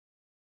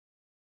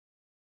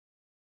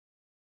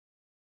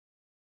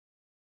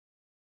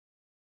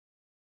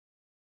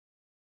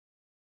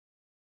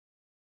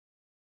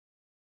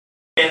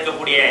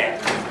இருக்கக்கூடிய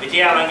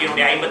விஜயா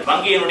வங்கியினுடைய 50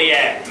 வங்கியினுடைய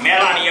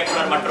மேலாண்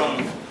இயக்குனர் மற்றும்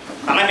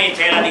தலைமை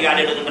செயல்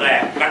அதிகாரி எடுக்கின்ற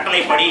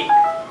கட்டளைப்படி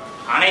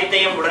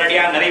அனைத்தையும்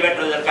உடனடியாக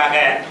நிறைவேற்றுவதற்காக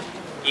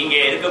இங்கே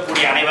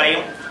இருக்கக்கூடிய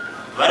அனைவரையும்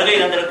வருகை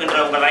தந்திருக்கின்ற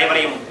உங்கள்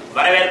அனைவரையும்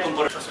வரவேற்கும்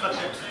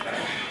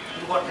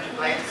important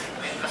clients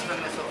and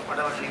customers of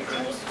Vadapalani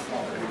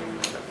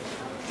Inaugurated.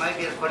 My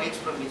dear colleagues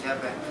from Vijaya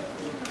Bank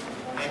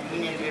and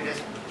union leaders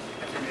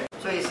attended.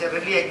 So it's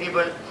really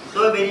agreeable. So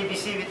very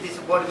busy with this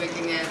board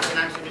meeting and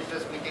financial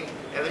interest meeting,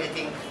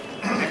 everything.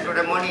 And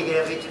today morning he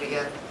reached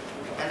here,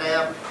 and I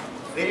am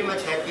very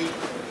much happy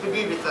to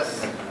be with us,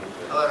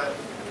 our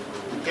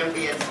MD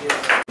and CEO.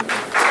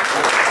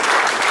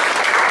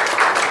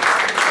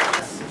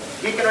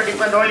 We cannot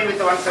depend only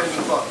with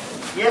 174.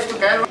 He has to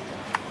carry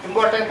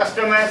important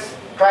customers,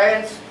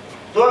 clients,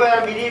 those who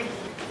believe.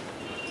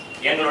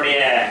 எங்களுடைய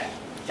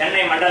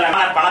சென்னை மண்டல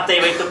பணத்தை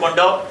வைத்துக்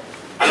கொண்டோ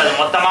அல்லது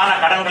மொத்தமான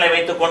கடன்களை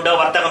வைத்துக் கொண்டோ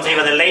வர்த்தகம்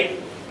செய்வதில்லை.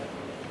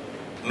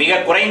 மிக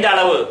குறைந்த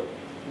அளவு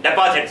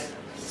டெபாசிட்ஸ்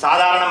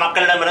சாதாரண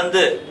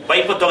மக்களிடமிருந்து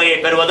வைப்பு தொகையை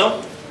பெறுவதும்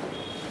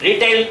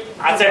ரீட்டைல்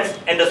அசெட்ஸ்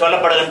என்று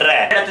சொல்லப்படுகின்ற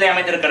இடத்திலே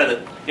அமைந்திருக்கிறது.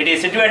 It is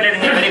situated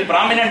in a very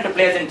prominent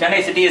place in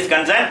Chennai city is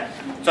concerned,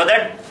 so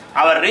that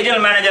our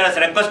regional manager has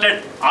requested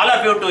all of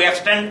you to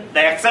extend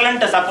the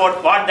excellent support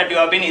what that you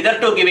have been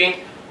hitherto giving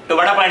to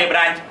Vadapalani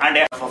branch and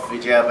of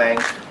Vijaya Bank.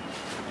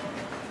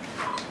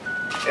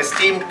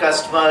 Esteemed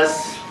customers,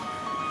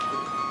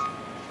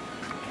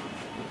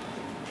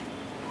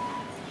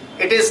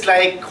 it is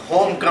like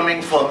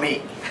homecoming for me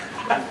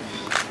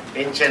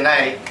in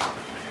Chennai.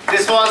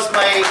 This was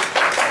my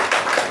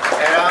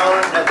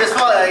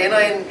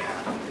in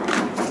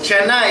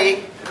Chennai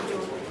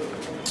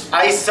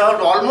I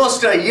served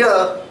almost a year.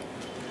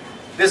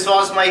 This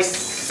was my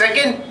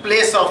second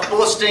place of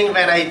posting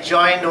when I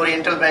joined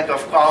Oriental Bank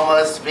of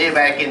Commerce way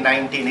back in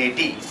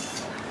 1980.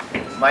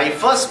 My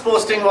first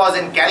posting was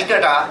in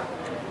Calcutta,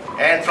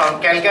 and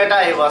from Calcutta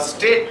I was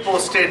straight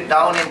posted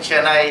down in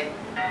Chennai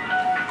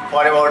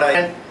for about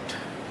a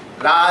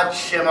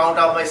large amount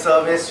of my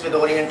service with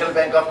Oriental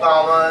Bank of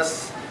Commerce,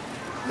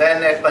 then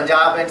at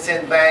Punjab and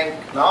Sindh Bank,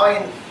 now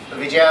in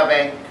Vijaya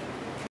Bank.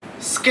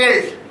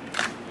 Skilled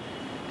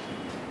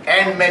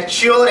and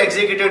mature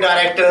executive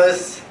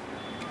directors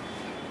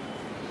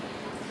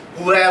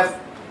who have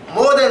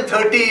more than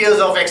 30 years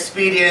of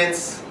experience,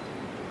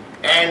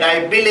 and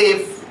I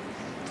believe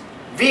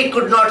we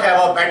could not have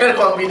a better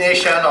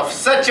combination of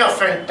such a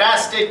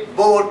fantastic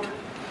board,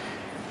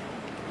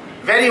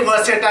 very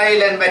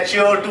versatile and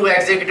mature two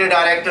executive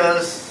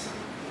directors,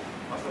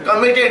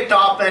 committed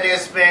top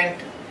management,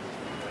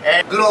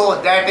 and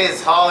glow. That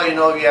is how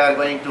we are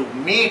going to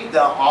meet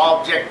the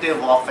objective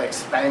of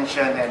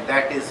expansion, and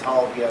that is how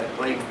we are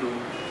going to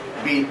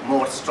be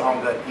more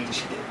stronger each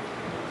day.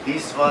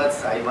 These words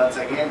I once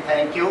again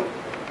thank you,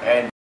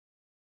 and